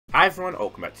Hi everyone,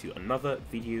 welcome back to another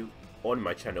video on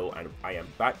my channel, and I am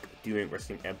back doing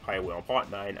Wrestling Empire. We're on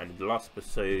part 9, and in the last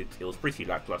episode it was pretty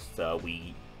lackluster.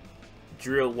 We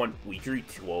drew a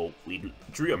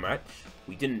match.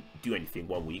 We didn't do anything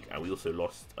 1 week, and we also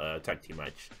lost a tag team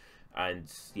match.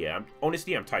 And yeah,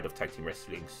 honestly I'm tired of tag team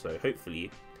wrestling, so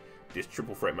hopefully this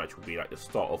triple threat match will be like the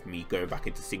start of me going back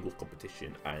into singles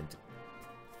competition. And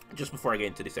just before I get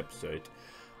into this episode,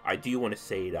 I do want to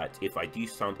say that if I do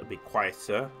sound a bit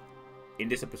quieter in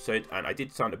this episode, and I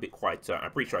did sound a bit quieter, I'm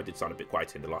pretty sure I did sound a bit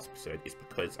quieter in the last episode, it's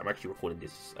because I'm actually recording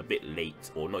this a bit late,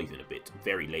 or not even a bit,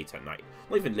 very late at night.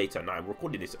 Not even late at night, I'm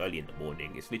recording this early in the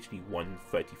morning. It's literally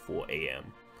 1:34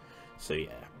 AM. So yeah,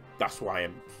 that's why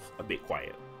I'm a bit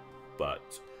quiet.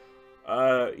 But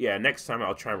yeah, next time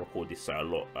I'll try and record this at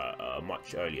a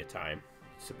much earlier time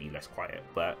to be less quiet.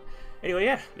 But anyway,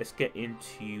 yeah, let's get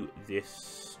into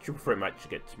this triple threat match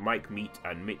against Mike Meat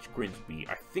and Mitch Grimsby.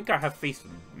 I think I have faced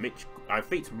Mitch. I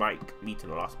faced Mike Meat in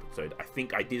the last episode. I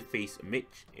think I did face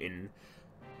Mitch in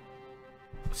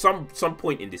some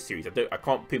point in this series. I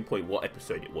can't pinpoint what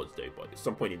episode it was though, but at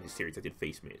some point in this series I did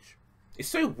face Mitch. It's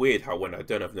so weird how when I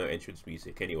don't have no entrance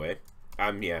music. Anyway,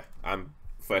 yeah, I'm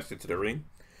first into the ring.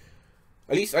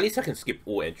 At least I can skip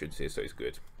all entrances, so it's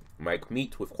good. Mike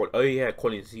Meat with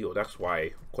Colin Zeal. That's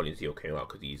why Colin Zeal came out,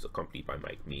 because he's accompanied by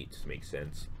Mike Meat. Makes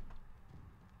sense.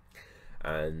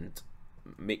 And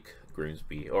Mick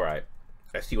Grimsby. Alright,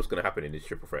 let's see what's going to happen in this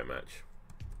triple threat match.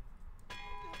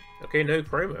 Okay, no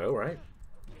promo. Alright.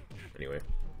 Anyway,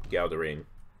 get out of the ring.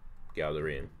 Get out of the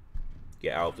ring.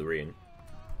 Get out of the ring.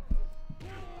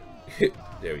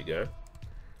 There we go.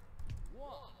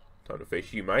 Time to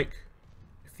face you, Mike.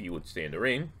 If you would stay in the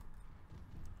ring.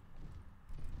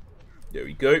 There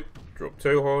we go. Drop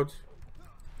toe hard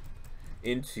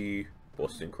into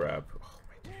Boston Crab. Oh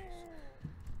my days.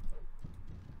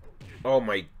 Oh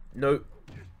my, no.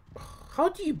 How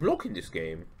do you block in this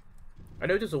game? I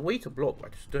know there's a way to block, but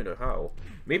I just don't know how.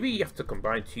 Maybe you have to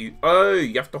combine two. Oh,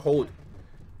 you have to hold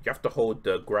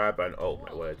the grab and, oh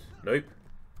my word. Nope.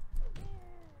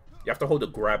 You have to hold the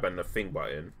grab and the thing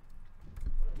button.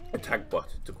 Attack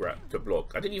button to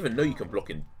block. I didn't even know you can block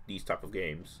in these type of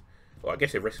games. Well, I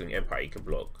guess in Wrestling Empire you can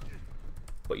block,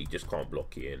 but you just can't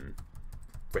block in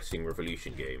Wrestling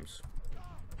Revolution games,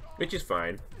 which is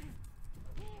fine,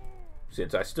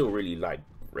 since I still really like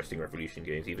Wrestling Revolution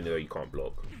games, even though you can't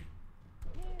block.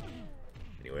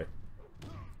 Anyway,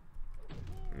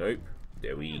 nope.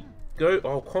 There we go.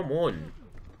 Oh, come on.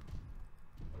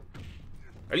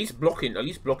 At least blocking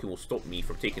will stop me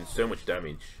from taking so much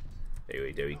damage.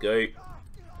 Anyway, there we go.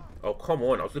 Oh, come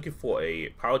on. I was looking for a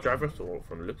power driver, so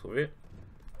from the looks of it.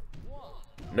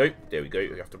 Nope. There we go.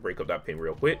 We have to break up that pin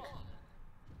real quick.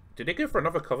 Did they go for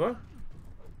another cover?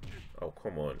 Oh,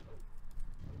 come on.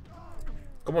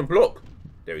 Come on, block.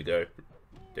 There we go.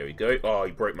 There we go. Oh,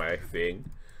 he broke my thing.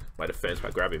 My defense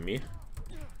by grabbing me.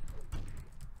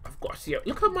 I've got to see it.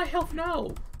 Look at my health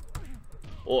now.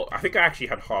 Or, I think I actually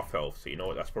had half health, so you know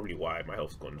what? That's probably why my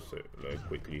health's gone so low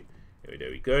quickly.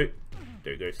 There we go.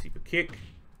 There we go. Super kick.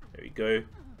 There we go.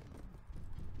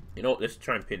 You know what? Let's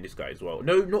try and pin this guy as well.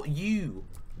 No, not you.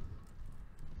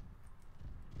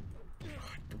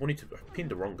 I pinned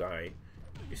the wrong guy.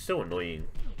 It's so annoying.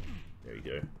 There we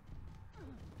go.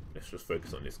 Let's just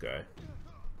focus on this guy.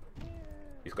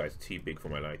 This guy's too big for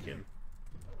my liking.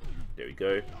 There we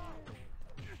go.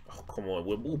 Oh, come on.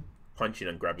 We're all punching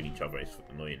and grabbing each other. It's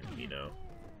annoying me now.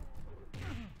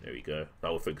 There we go.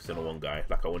 Now we're focusing on one guy,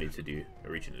 like I wanted to do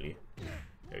originally.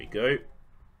 There we go.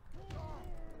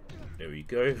 There we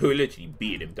go. We're literally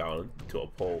beating him down to a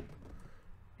pole.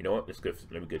 You know what? Let's go.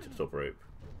 Let me go to the top rope.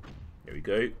 There we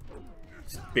go.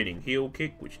 Spinning heel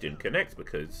kick, which didn't connect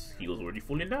because he was already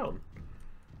falling down.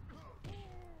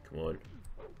 Come on.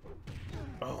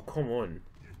 Oh, come on.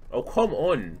 Oh, come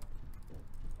on.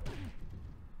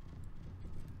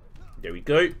 There we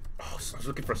go. Oh, I was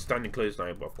looking for a standing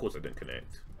clothesline, but of course I didn't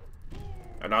connect.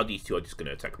 And now these two are just going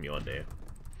to attack me on there.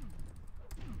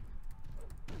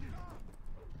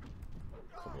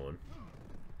 Come on.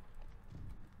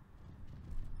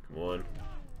 Come on.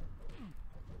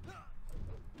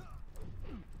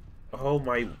 Oh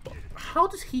my... How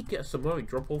does he get a Samoan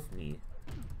drop off me?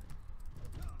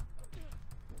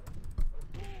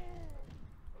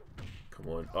 Come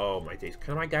on. Oh my days.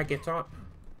 Can my guy get up?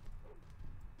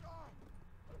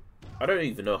 I don't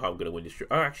even know how I'm going to win this.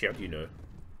 Oh, actually, I do know.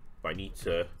 But I need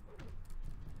to...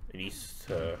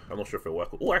 I'm not sure if it'll work.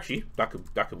 Oh, actually, that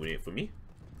could win it for me.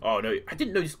 Oh, no. I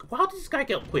didn't know this... How did this guy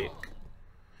get up quick?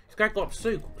 This guy got up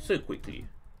so quickly.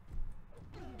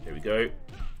 There we go.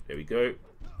 There we go.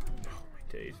 Oh,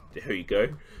 my days. There we go.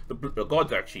 The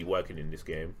guard's actually working in this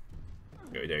game.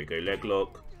 There you go, leg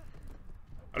lock.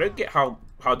 I don't get how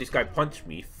this guy punched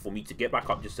me for me to get back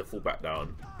up just to fall back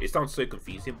down. It sounds so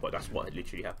confusing, but that's what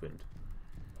literally happened.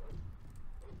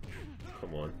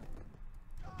 Come on.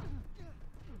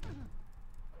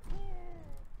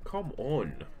 Come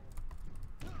on.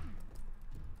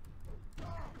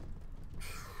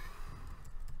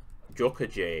 Joker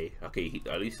J. Okay,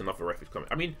 at least another ref is coming.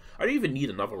 I mean, I don't even need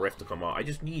another ref to come out. I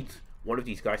just need one of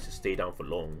these guys to stay down for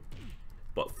long.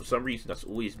 But for some reason, that's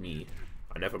always me.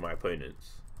 And never my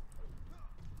opponents.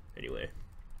 Anyway.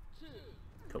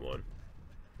 Come on.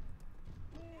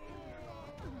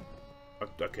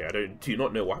 Okay, I do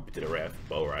not know what happened to the ref,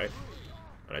 but alright.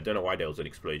 And I don't know why there was an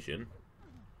explosion.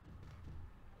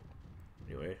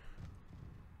 Anyway.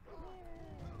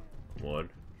 Come on.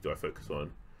 Who do I focus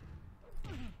on?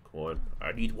 Come on.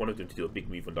 I need one of them to do a big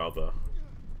move on the other.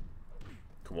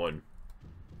 Come on.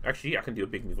 Actually, I can do a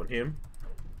big move on him.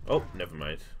 Oh, never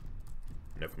mind.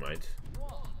 Never mind.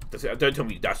 Don't tell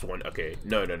me that's the one. Okay.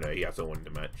 No, he hasn't won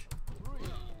the match.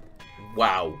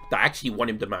 Wow. That actually won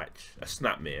him the match. A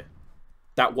snapmare.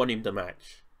 That won him the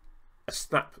match. A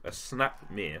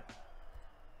snapmare.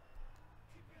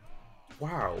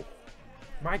 Wow.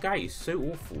 My guy is so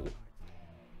awful.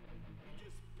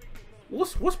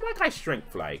 What's my guy's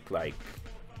strength like? Like,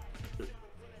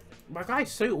 my guy's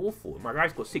so awful. My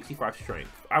guy's got 65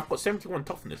 strength. I've got 71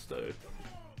 toughness though.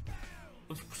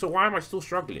 So why am I still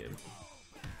struggling?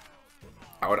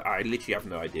 I literally have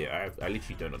no idea. I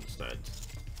literally don't understand.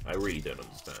 I really don't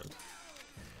understand.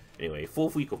 Anyway,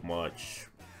 4th week of March.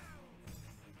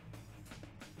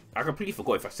 I completely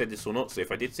forgot if I said this or not. So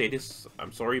if I did say this,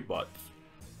 I'm sorry, but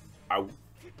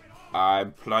I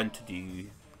plan to do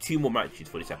 2 more matches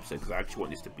for this episode because I actually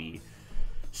want this to be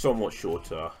somewhat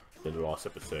shorter than the last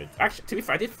episode. Actually, to be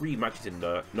fair, I did 3 matches in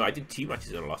the... No, I did 2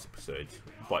 matches in the last episode.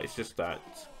 But it's just that...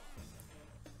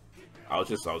 I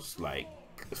was like...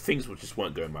 Things just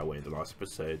weren't going my way in the last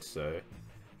episode, so...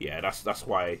 Yeah, that's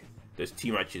why those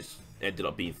 2 matches ended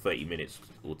up being 30 minutes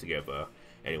altogether.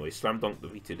 Anyway, Slam Dunk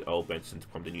defeated Earl Benson to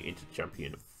become the new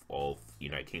Inter-Champion of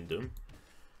United Kingdom.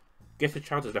 Guess the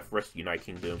Child has left rest United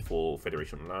Kingdom for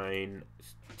Federation Online.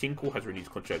 Tinkle has renewed his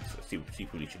contract at Super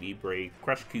Lucha Libre.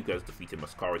 Crash Cougar has defeated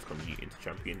Mascara to become the new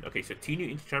Inter-Champion. Okay, so 2 new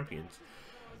Inter-Champions.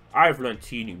 I've learned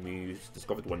 2 new moves,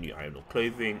 discovered 1 new item of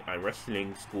clothing, and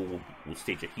Wrestling School will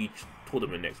stage a huge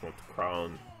tournament next month to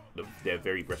crown their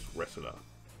very best wrestler.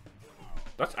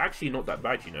 That's actually not that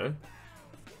bad, you know.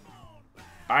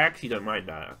 I actually don't mind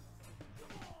that.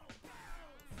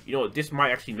 You know, this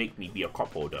might actually make me be a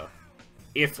cup holder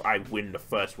if I win the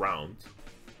first round.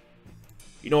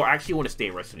 You know, I actually want to stay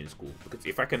in Wrestling School because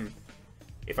if I can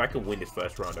win this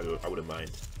first round, I wouldn't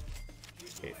mind.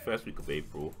 Okay, 1st week of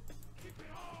April.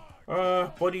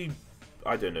 Body,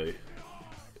 I don't know.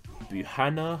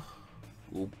 Buhana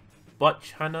or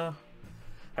Butch Hanna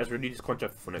has renewed his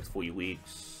contract for the next 40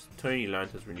 weeks. Tony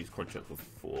Land has renewed his contract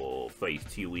for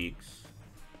 32 weeks.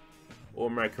 All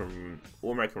American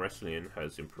Wrestling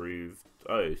has improved.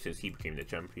 Oh, since he became the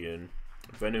champion.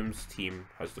 Venom's team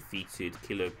has defeated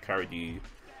Killer Caridu's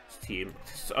team.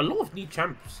 A lot of new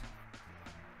champs.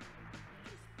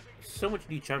 So much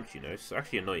new champs, you know. It's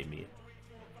actually annoying me.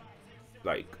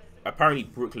 Like, apparently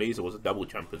Brook Lesnar was a double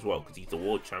champ as well, because he's the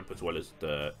world champ as well as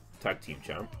the tag team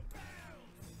champ.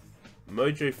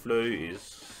 Mojo Flow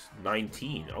is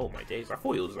 19. Oh my days. I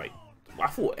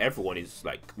thought everyone is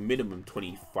like minimum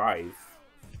 25.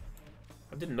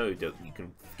 I didn't know that you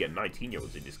can get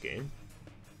 19-year-olds in this game.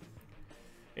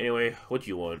 Anyway, what do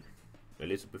you want?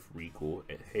 Elizabeth Recall.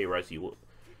 Hey Razzie,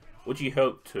 what do you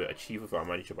hope to achieve with our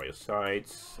manager by your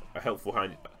sides? A helpful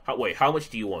hand. Wait, how much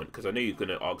do you want? Because I know you're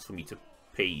gonna ask for me to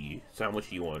pay you. So how much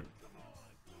do you want?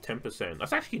 10%.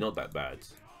 That's actually not that bad.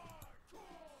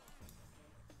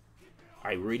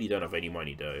 I really don't have any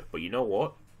money though. But you know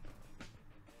what?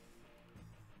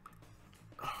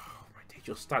 Oh my days,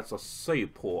 your stats are so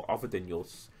poor. Other than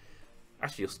yours.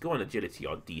 Actually, your skill and agility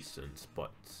are decent, but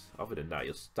other than that,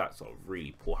 your stats are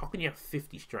really poor. How can you have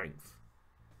 50 strength?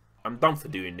 I'm done for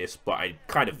doing this, but I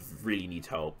kind of really need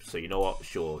help. So you know what?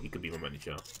 Sure, he could be my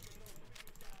manager.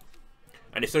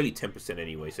 And it's only 10%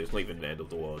 anyway, so it's not even the end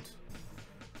of the world.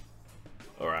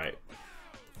 Alright.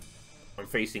 I'm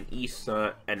facing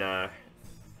Issa and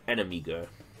Enemigo.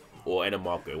 Or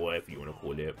Enemargo, whatever you want to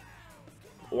call it.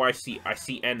 Or I see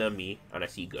Enemy and I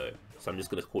see Go. So I'm just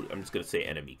gonna say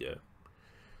Enemigo.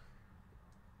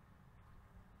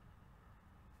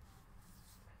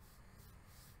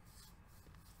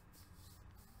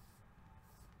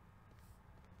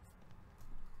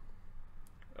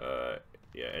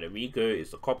 Yeah, Enemigo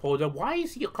is the cup holder. Why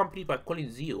is he accompanied by Colin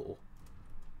Zeal?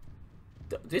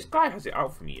 this guy has it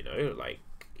out for me, you know, like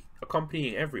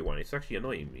accompanying everyone. It's actually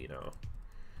annoying me now.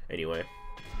 Anyway,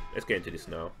 let's get into this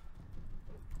now.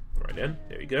 Right then,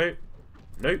 there we go.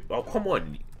 Nope. Oh, come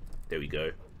on. There we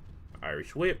go.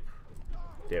 Irish whip.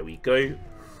 There we go.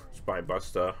 Spine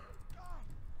buster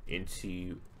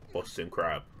into Boston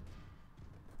Crab.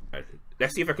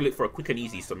 Let's see if I can look for a quick and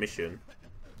easy submission.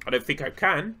 I don't think I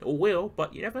can or will,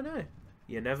 but you never know.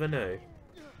 You never know.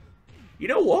 You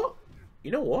know what?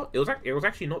 You know what? It was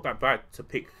actually not that bad to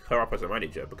pick her up as a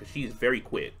manager because she's very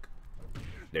quick.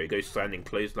 There we go, standing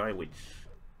clothesline, which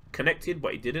connected,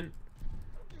 but it didn't.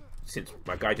 Since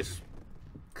my guy just,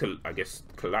 I guess,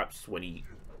 collapsed when he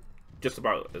just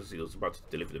about as he was about to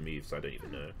deliver the move, so I don't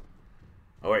even know.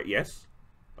 All right, yes.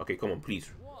 Okay, come on,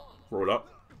 please roll up.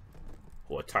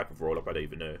 Or a type of roll up, I don't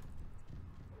even know.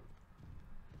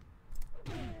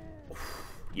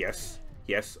 Yes,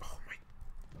 yes. Oh my,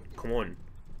 come on.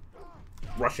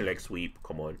 Russian leg sweep,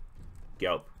 come on.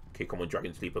 Get up. Okay, come on,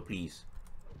 Dragon Sleeper, please.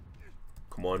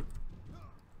 Come on.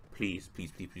 Please,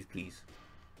 please, please, please, please.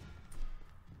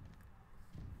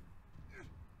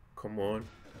 Come on.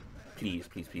 Please,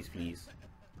 please, please, please.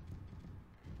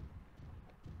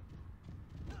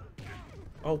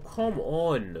 Oh, come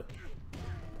on.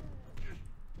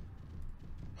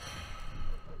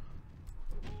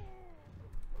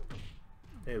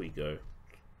 There we go.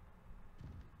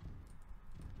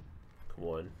 Come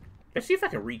on. Let's see if I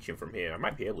can reach him from here. I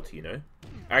might be able to, you know.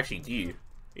 I actually do.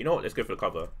 You know what? Let's go for the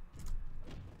cover.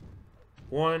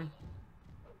 One.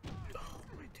 Oh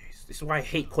my days. This is why I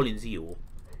hate Colin Zeal.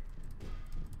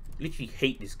 Literally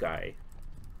hate this guy.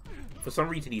 For some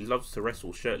reason, he loves to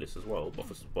wrestle shirtless as well.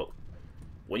 But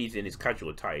when he's in his casual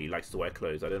attire, he likes to wear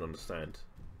clothes. I don't understand.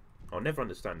 I'll never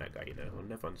understand that guy, you know. I'll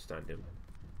never understand him.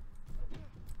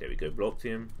 There we go. Blocked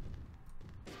him.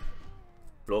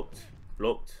 Blocked.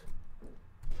 Blocked.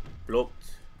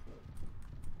 Blocked.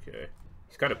 Okay.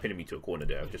 He's kind of pinning me to a corner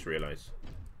there. I've just realised.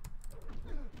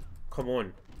 Come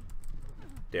on.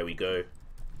 There we go.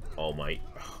 Oh my.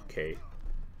 Okay.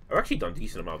 I've actually done a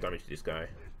decent amount of damage to this guy.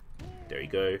 There we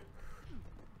go.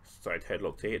 Side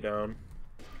headlock takedown.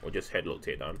 Or just headlock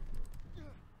takedown.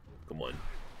 Come on.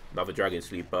 Another Dragon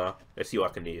Sleeper. Let's see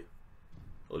what I can do.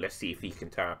 Or let's see if he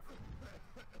can tap.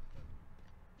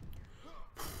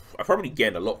 I'm probably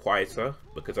getting a lot quieter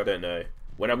because I don't know.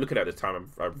 When I'm looking at the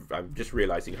time, I'm just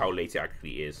realizing how late it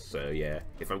actually is. So yeah,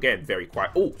 if I'm getting very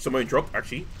quiet. Oh, Samoan drop,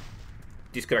 actually.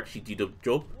 This could actually do the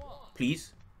job.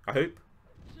 Please, I hope.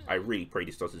 I really pray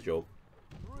this does the job.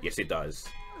 Yes, it does.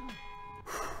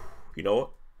 You know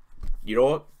what? You know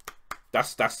what?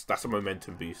 That's a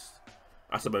momentum boost.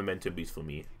 That's a momentum boost for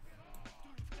me.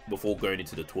 Before going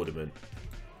into the tournament.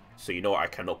 So you know what? I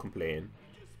cannot complain.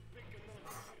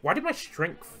 Why did my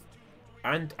strength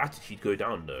and attitude go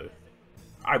down though?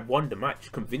 I won the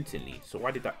match convincingly, so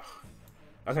why did that?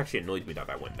 That's actually annoyed me that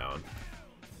that went down.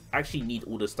 I actually need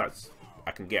all the stats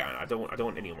I can get. I don't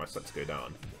want any of my stats to go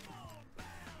down.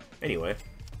 Anyway,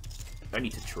 I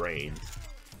need to train.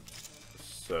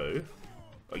 So,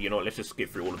 you know what? Let's just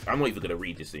skip through all of. I'm not even gonna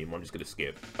read this anymore. I'm just gonna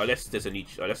skip. Unless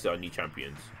there are new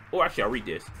champions. Oh, actually, I'll read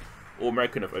this. All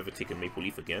American have overtaken Maple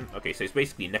Leaf again. Okay, so it's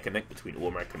basically neck and neck between All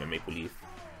American and Maple Leaf.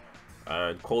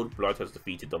 And Cold Blood has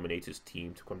defeated Dominator's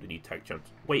team to become the new tag champs.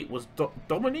 Wait, was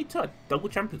Dominator a double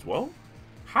champ as well?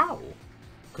 How?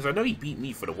 Because I know he beat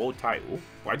me for the world title,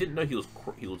 but I didn't know he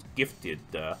was gifted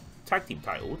the tag team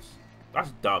titles. That's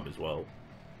dumb as well.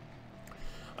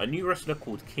 A new wrestler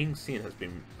called King Sin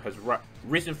has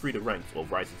risen through the ranks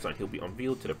of Rising Sun. He'll be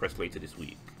unveiled to the press later this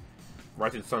week.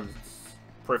 Rising Sun's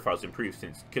profile's improved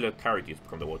since Killer Carriage has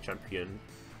become the world champion.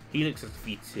 Helix has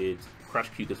defeated Crash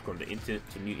Cougar's become the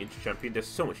new Inter champion. There's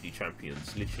so much new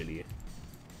champions, literally.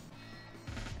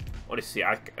 Honestly,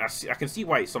 I can see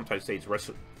why it sometimes says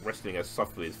wrestling has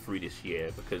suffered through this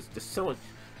year because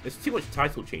there's too much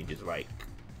title changes. Like,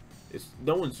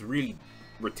 no one's really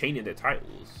retaining their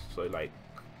titles, so like,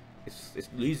 it's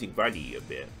losing value a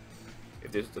bit.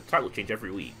 If there's a title change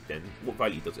every week, then what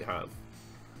value does it have?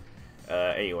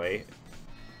 Anyway,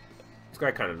 this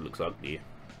guy kind of looks ugly.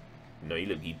 No, he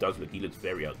looks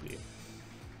very ugly.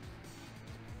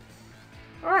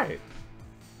 Alright.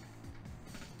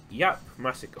 Yep,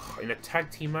 Massacre. In a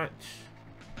tag team match,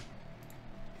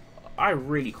 I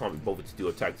really can't be bothered to do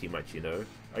a tag team match, you know?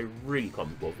 I really can't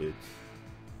be bothered.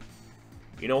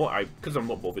 You know what? Because I'm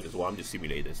not bothered as well, I'm just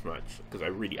simulating this match. Because I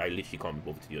literally can't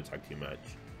be bothered to do a tag team match.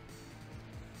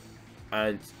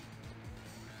 And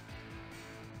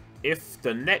if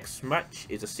the next match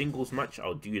is a singles match,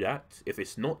 I'll do that. If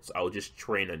it's not, I'll just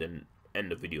train and then end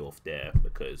the video off there.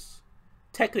 Because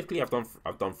technically, I've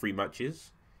done 3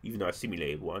 matches, even though I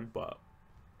simulated one. But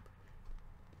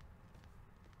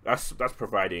That's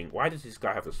providing. Why does this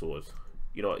guy have a sword?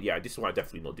 You know, yeah, this is why I'm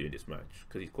definitely not doing this match,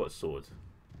 because he's got a sword.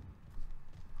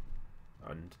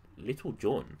 And Little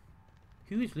John.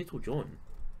 Who is Little John?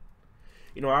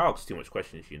 You know, I ask too much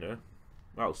questions, you know?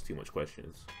 I ask too much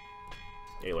questions.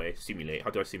 Anyway, simulate. How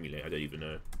do I simulate? I don't even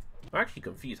know. I'm actually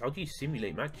confused. How do you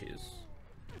simulate matches?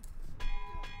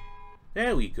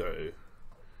 There we go.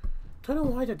 Don't know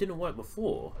why that didn't work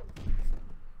before.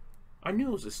 I knew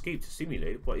it was escape to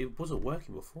simulate, but it wasn't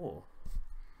working before.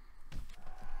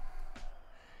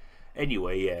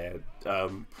 Anyway, yeah.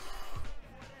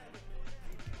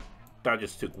 That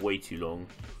just took way too long.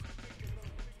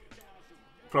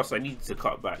 Plus, I needed to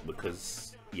cut back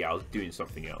because, yeah, I was doing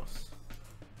something else.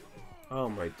 Oh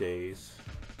my days.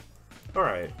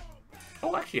 Alright.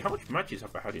 Oh, actually, how much matches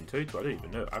have I had in total? I don't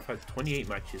even know. I've had 28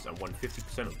 matches and won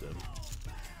 50% of them.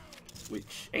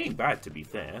 Which ain't bad, to be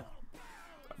fair.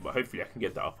 But hopefully I can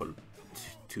get that up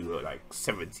to like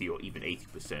 70 or even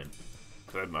 80%.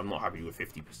 Because I'm not happy with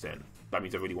 50%. That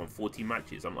means I've already won 40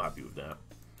 matches. I'm not happy with that.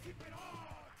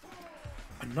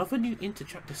 Another new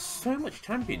interchat. There's so much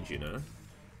champions, you know.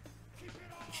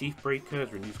 Chief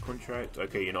Breakers, renews contract.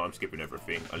 Okay, you know, I'm skipping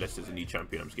everything. Unless there's a new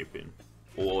champion, I'm skipping.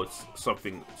 Or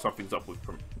something's up with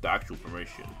the actual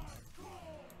promotion.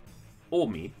 Or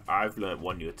me, I've learned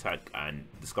one new attack and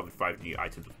discovered 5 new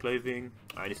items of clothing.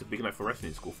 And it's a big night for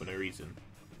wrestling school for no reason.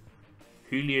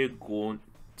 Julio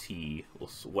Gaunti, or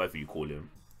whatever you call him.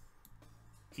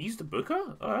 He's the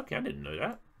booker? Oh, okay, I didn't know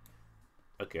that.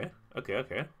 Okay. I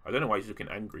don't know why he's looking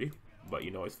angry, but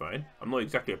you know, it's fine. I'm not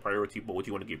exactly a priority, but what do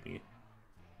you want to give me?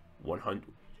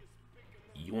 100.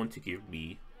 You want to give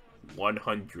me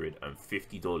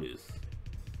 $150?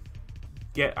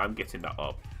 I'm getting that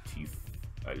up to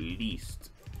at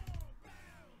least.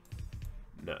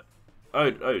 No. Oh,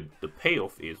 the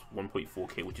payoff is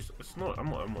 1.4k, which is it's not.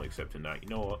 I'm not accepting that. You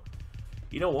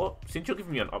know what? Since you're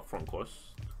giving me an upfront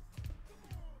cost,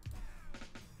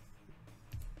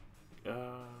 I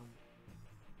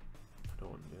don't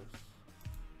want this.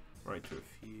 Right to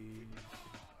refuse.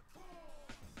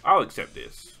 I'll accept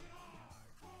this.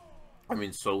 I'm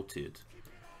insulted.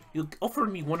 You're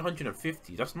offering me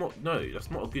 150. That's not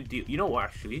a good deal. You know what,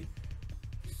 actually?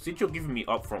 Since you're giving me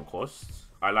upfront costs,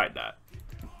 I like that.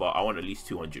 But I want at least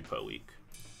 200 per week.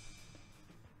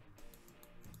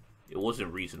 It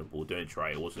wasn't reasonable. Don't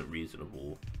try. It wasn't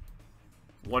reasonable.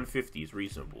 150 is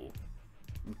reasonable.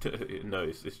 No,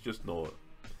 it's just not.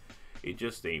 It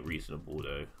just ain't reasonable,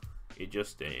 though. It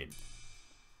just ain't.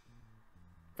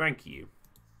 Thank you.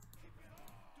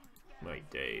 My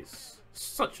days.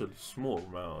 Such a small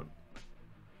amount.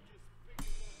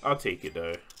 I'll take it,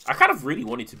 though. I kind of really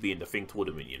wanted to be in the Thing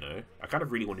tournament, you know? I kind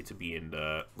of really wanted to be in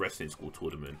the wrestling school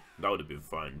tournament. That would have been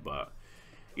fun, but...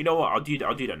 You know what? I'll do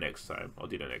that next time.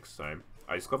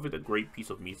 I discovered a great piece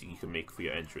of music you can make for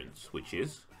your entrance, which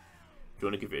is... If you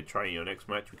want to give it a try in your next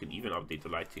match, we can even update the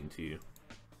lighting too.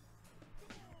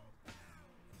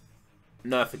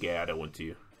 No, forget it, I don't want to.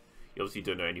 You obviously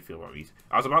don't know anything about music.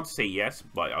 I was about to say yes,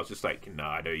 but I was just like,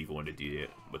 nah, I don't even want to do it.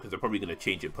 Because they're probably going to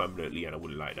change it permanently and I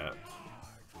wouldn't like that.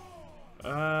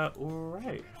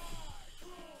 Alright.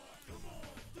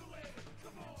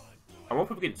 I'm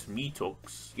up against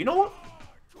Metox. You know what?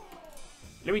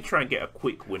 Let me try and get a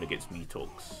quick win against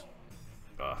Metox.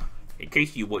 In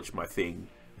case you watch my thing,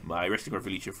 my Wrestling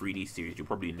Revolution 3D series, you'll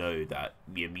probably know that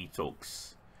me and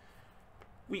Metox,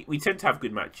 we tend to have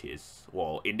good matches.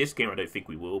 Well, in this game I don't think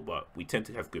we will, but we tend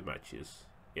to have good matches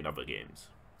in other games.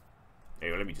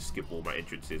 Anyway, let me just skip all my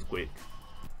entrances quick,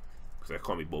 because I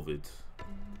can't be bothered.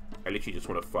 I literally just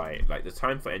want to fight. Like, the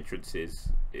time for entrances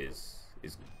is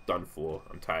done for.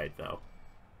 I'm tired now.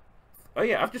 Oh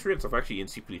yeah, I've just realized I'm actually in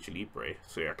Super Lucha Libre,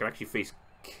 so yeah, I can actually face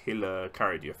Killer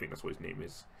Caridi, I think that's what his name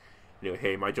is. You know,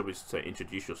 hey, my job is to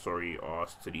introduce your sorry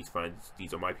ass to these fans.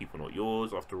 These are my people, not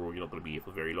yours. After all, you're not going to be here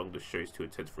for very long. The show is too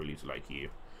intense for a loser like you.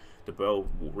 The bell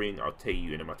will ring, I'll tell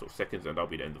you in a matter of seconds, and that'll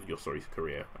be the end of your sorry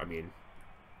career. I mean,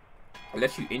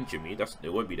 unless you injure me,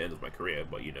 it won't be the end of my career,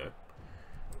 but you know.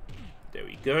 There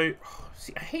we go.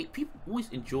 See, I hate people always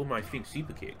enjoy my thing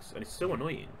super kicks, and it's so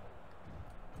annoying.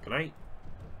 Can I?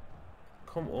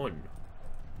 Come on.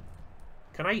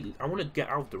 Can I want to get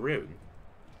out of the ring.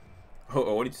 Oh,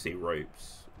 I wanted to say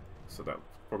ropes, so that's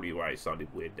probably why it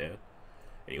sounded weird there.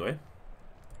 Anyway,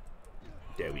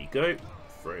 there we go.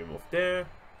 Throw him off there.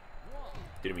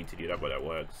 Didn't mean to do that, but that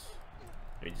works.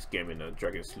 Let me just get him in a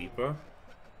Dragon Sleeper.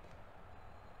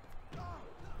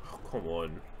 Oh, come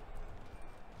on.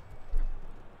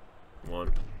 Come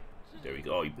on. There we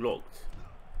go. Oh, he blocked.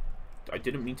 I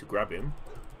didn't mean to grab him.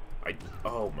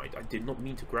 Oh my, I did not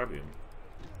mean to grab him.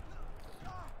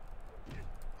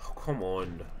 Oh, come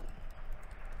on.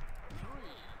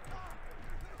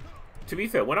 To be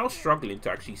fair, when I was struggling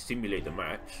to actually simulate the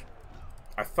match,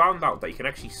 I found out that you can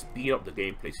actually speed up the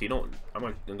gameplay. So you know, I'm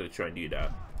going to try and do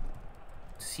that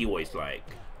to see what it's like.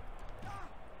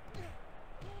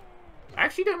 I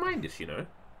actually don't mind this, you know.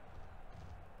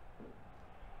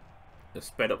 The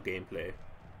sped up gameplay.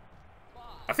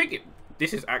 I think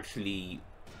this is actually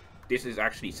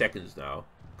seconds now,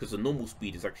 because the normal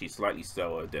speed is actually slightly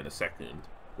slower than a second,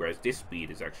 whereas this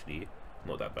speed is actually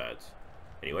not that bad.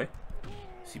 Anyway,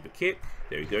 super kick,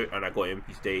 there we go, and I got him.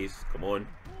 He's dazed. Come on,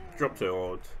 drop to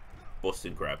hard,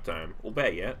 Boston grab time, or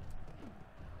better yet,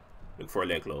 look for a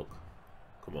leg lock.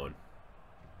 Come on,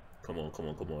 come on, come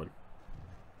on, come on.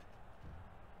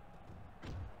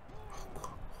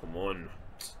 Oh, come on,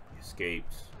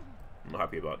 escaped. I'm not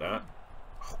happy about that.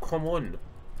 Oh, come on.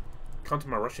 Counter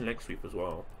my Russian leg sweep as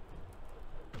well.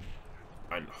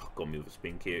 And got me with a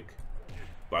spin kick.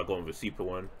 But I got him with a super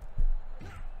one.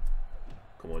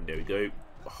 Come on, there we go.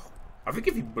 Oh, I think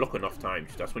if you block enough times,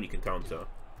 that's when you can counter.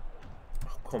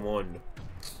 Oh, come on.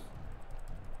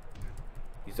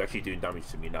 He's actually doing damage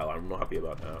to me now. I'm not happy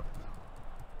about that.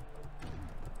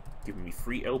 Giving me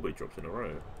 3 elbow drops in a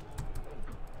row.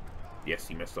 Yes,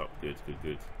 he messed up. Good, good,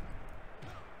 good.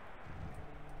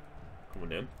 Come on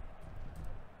then.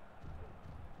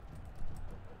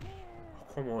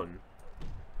 Oh, come on.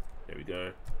 There we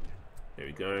go. There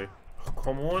we go. Oh,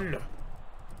 come on.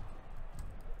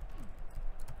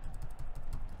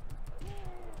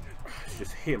 It's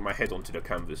just hitting my head onto the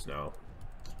canvas now.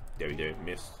 There we go.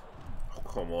 Missed. Oh,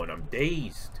 come on. I'm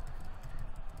dazed.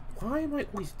 Why am I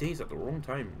always dazed at the wrong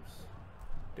times?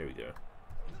 There we go.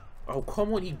 Oh,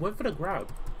 come on. He went for the grab.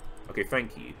 Okay,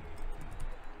 thank you.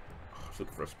 I was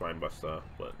looking for a spine buster,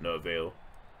 but no avail.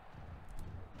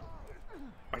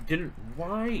 I didn't.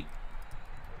 Why?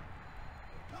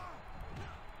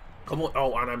 Come on.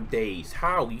 Oh, and I'm dazed.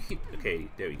 How? You hit. Okay,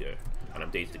 there we go. And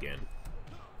I'm dazed again.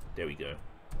 There we go.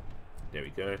 There we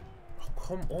go. Oh,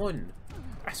 come on.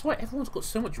 I swear everyone's got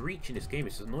so much reach in this game.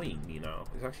 It's annoying me now.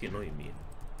 It's actually annoying me.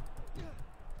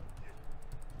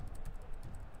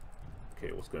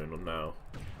 Okay, what's going on now?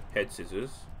 Head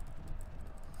scissors.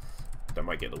 That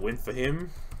might get the win for him.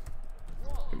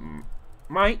 It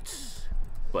might.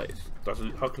 But it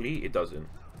doesn't. Luckily, it doesn't.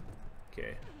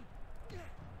 Okay.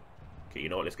 Okay, you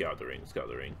know what? Let's get out of the ring. Let's get out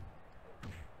of the ring.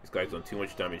 This guy's done too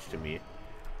much damage to me.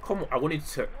 Come on. I wanted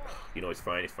to... You know, it's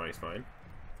fine. It's fine. It's fine.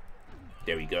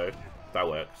 There we go. That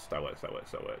works. That works. That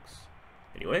works. That works.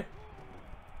 Anyway.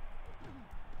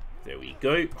 There we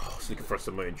go. Oh, I was looking for a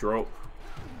Samoan drop.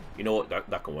 You know what?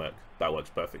 That can work. That works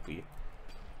perfectly.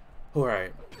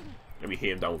 Alright. Let me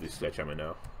hit him down with his sledgehammer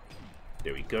now.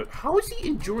 There we go. How is he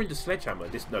enduring the sledgehammer?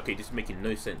 Okay, this is making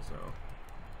no sense now.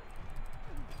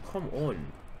 Come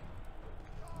on.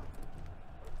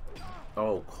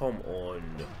 Oh, come on.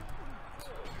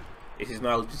 This is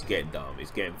now just getting dumb. It's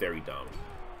getting very dumb.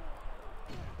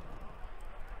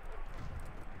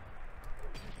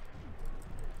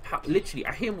 Literally,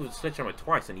 I hit him with a sledgehammer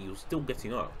twice and he was still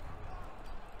getting up.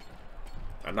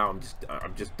 And now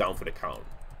I'm just down for the count.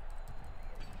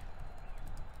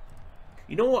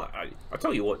 You know what? I'll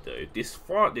tell you what though. This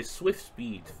swift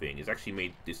speed thing has actually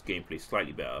made this gameplay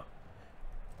slightly better.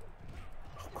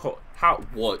 How?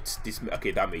 What? This?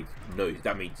 Okay, that made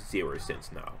 0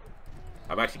 sense now.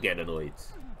 I'm actually getting annoyed.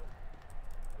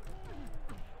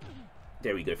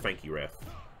 There we go. Thank you, ref.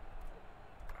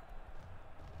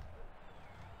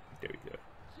 There we go.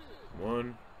 Come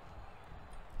on.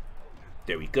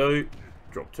 There we go.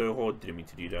 Drop toe hold. Didn't mean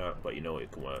to do that, but you know what?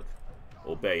 It can work.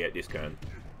 Or better yet, this can.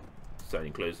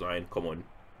 Standing clothesline. Come on.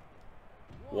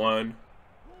 1.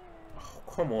 Oh,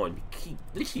 come on. He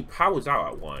literally powers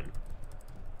out at 1.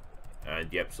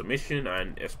 And yep, submission,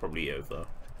 and it's probably over.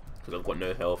 Because I've got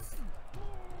no health.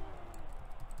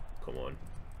 Come on.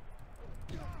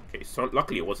 Okay, so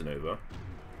luckily it wasn't over.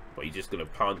 But he's just going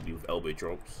to pound me with elbow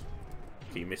drops.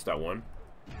 Okay, he missed that one.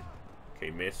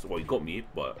 Okay, missed. Well, he got me,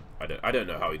 but I don't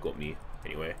know how he got me.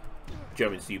 Anyway.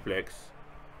 German suplex.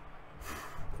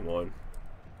 Come on.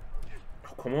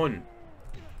 Oh, come on.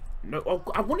 No, oh,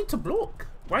 I wanted to block.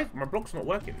 Why? My block's not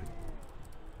working.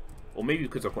 Or maybe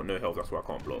because I've got no health, that's why I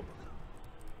can't block.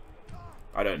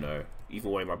 I don't know. Either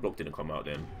way, my block didn't come out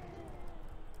then.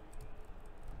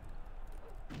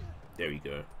 There we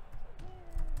go.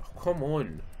 Oh, come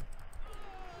on.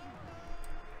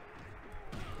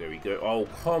 There we go. Oh,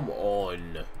 come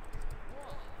on.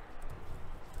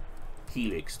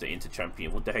 Helix, the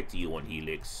inter-champion. What the heck do you want,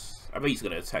 Helix? I bet he's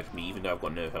going to attack me, even though I've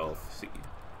got no health. See?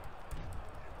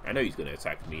 I know he's going to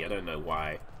attack me. I don't know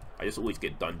why. I just always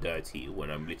get done dirty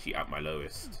when I'm literally at my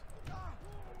lowest.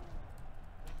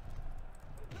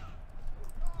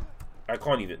 I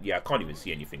can't even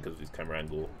see anything because of this camera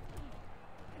angle.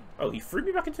 Oh, he threw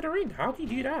me back into the ring. How did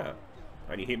he do that?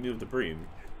 And he hit me with the broom.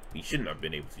 He shouldn't have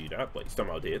been able to do that, but he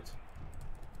somehow did.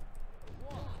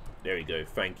 There we go.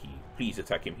 Thank you. Please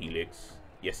attack him, Helix.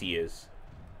 Yes, he is.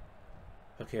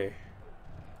 Okay.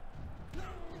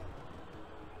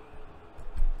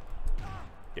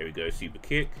 There we go. Super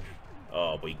kick.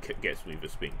 Oh, but he gets me with a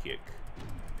spin kick.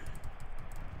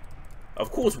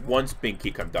 Of course, one spin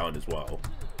kick, I'm down as well.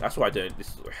 That's why I don't.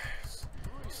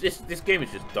 This game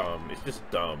is just dumb. It's just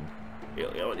dumb.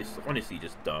 It's honestly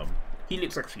just dumb.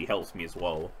 Helix actually helps me as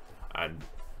well, and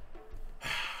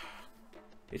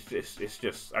it's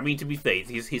just. I mean, to be fair,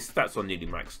 his stats are nearly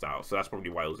maxed out, so that's probably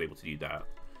why I was able to do that.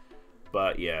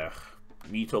 But yeah,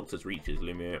 Mutox has reached his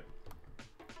limit.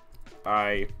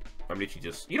 I'm literally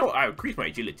just, I increased my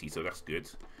agility, so that's good.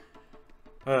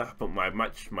 But my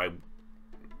match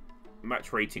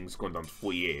rating's gone down to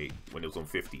 48 when it was on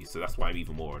 50, so that's why I'm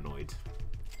even more annoyed.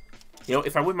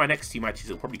 If I win my next 2 matches,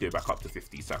 it'll probably go back up to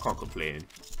 50, so I can't complain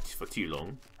for too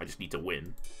long. I just need to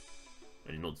win.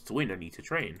 And in order to win, I need to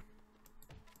train.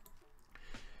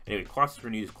 Anyway, Class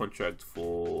renews contract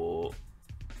for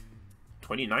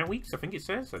 29 weeks, I think it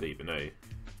says. I don't even know.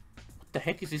 What the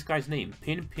heck is this guy's name?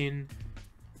 Pin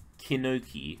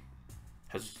Kinoki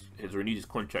has renewed his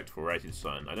contract for Rising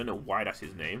Sun. I don't know why that's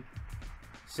his name.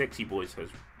 Sexy Boys has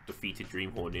defeated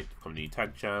Dream Hornet, become the new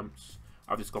tag champs.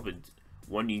 I've discovered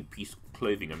one new piece of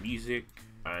clothing and music,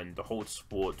 and the whole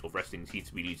sport of wrestling seems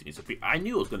to be losing its appeal. I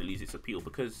knew it was going to lose its appeal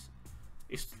because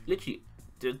it's literally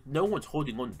no one's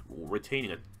holding on or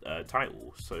retaining a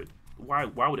title. So why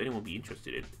would anyone be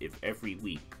interested if every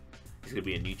week there's going to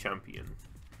be a new champion?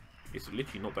 It's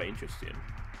literally not that interesting.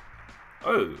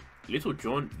 Oh, Little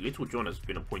John has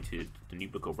been appointed the new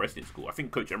book of wrestling school. I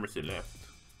think Coach Emerson left.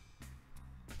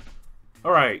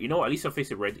 Alright, you know what? At least I'll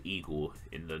face a Red Eagle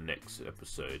in the next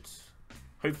episode.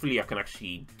 Hopefully I can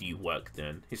actually do work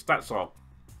then. His stats are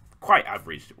quite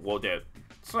average. Well, they're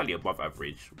slightly above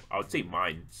average. I would say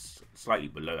mine's slightly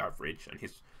below average, and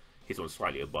his one's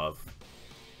slightly above.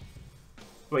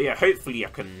 But yeah, hopefully I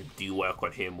can do work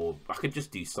on him, or I can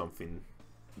just do something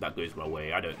that goes my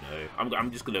way. I don't know.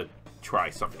 I'm just gonna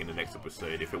try something in the next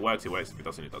episode. If it works, it works. If it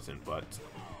doesn't, it doesn't. But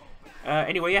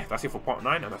anyway, yeah, that's it for part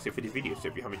 9, and that's it for this video. So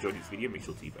if you have enjoyed this video, make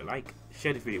sure to leave a like,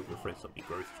 share this video with your friends, help me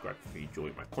grow, subscribe if you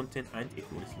enjoy my content, and if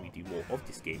you want to see me do more of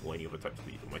this game or any other types of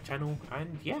videos on my channel.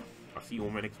 And yeah, I'll see you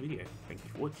on my next video. Thank you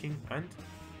for watching, and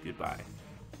goodbye.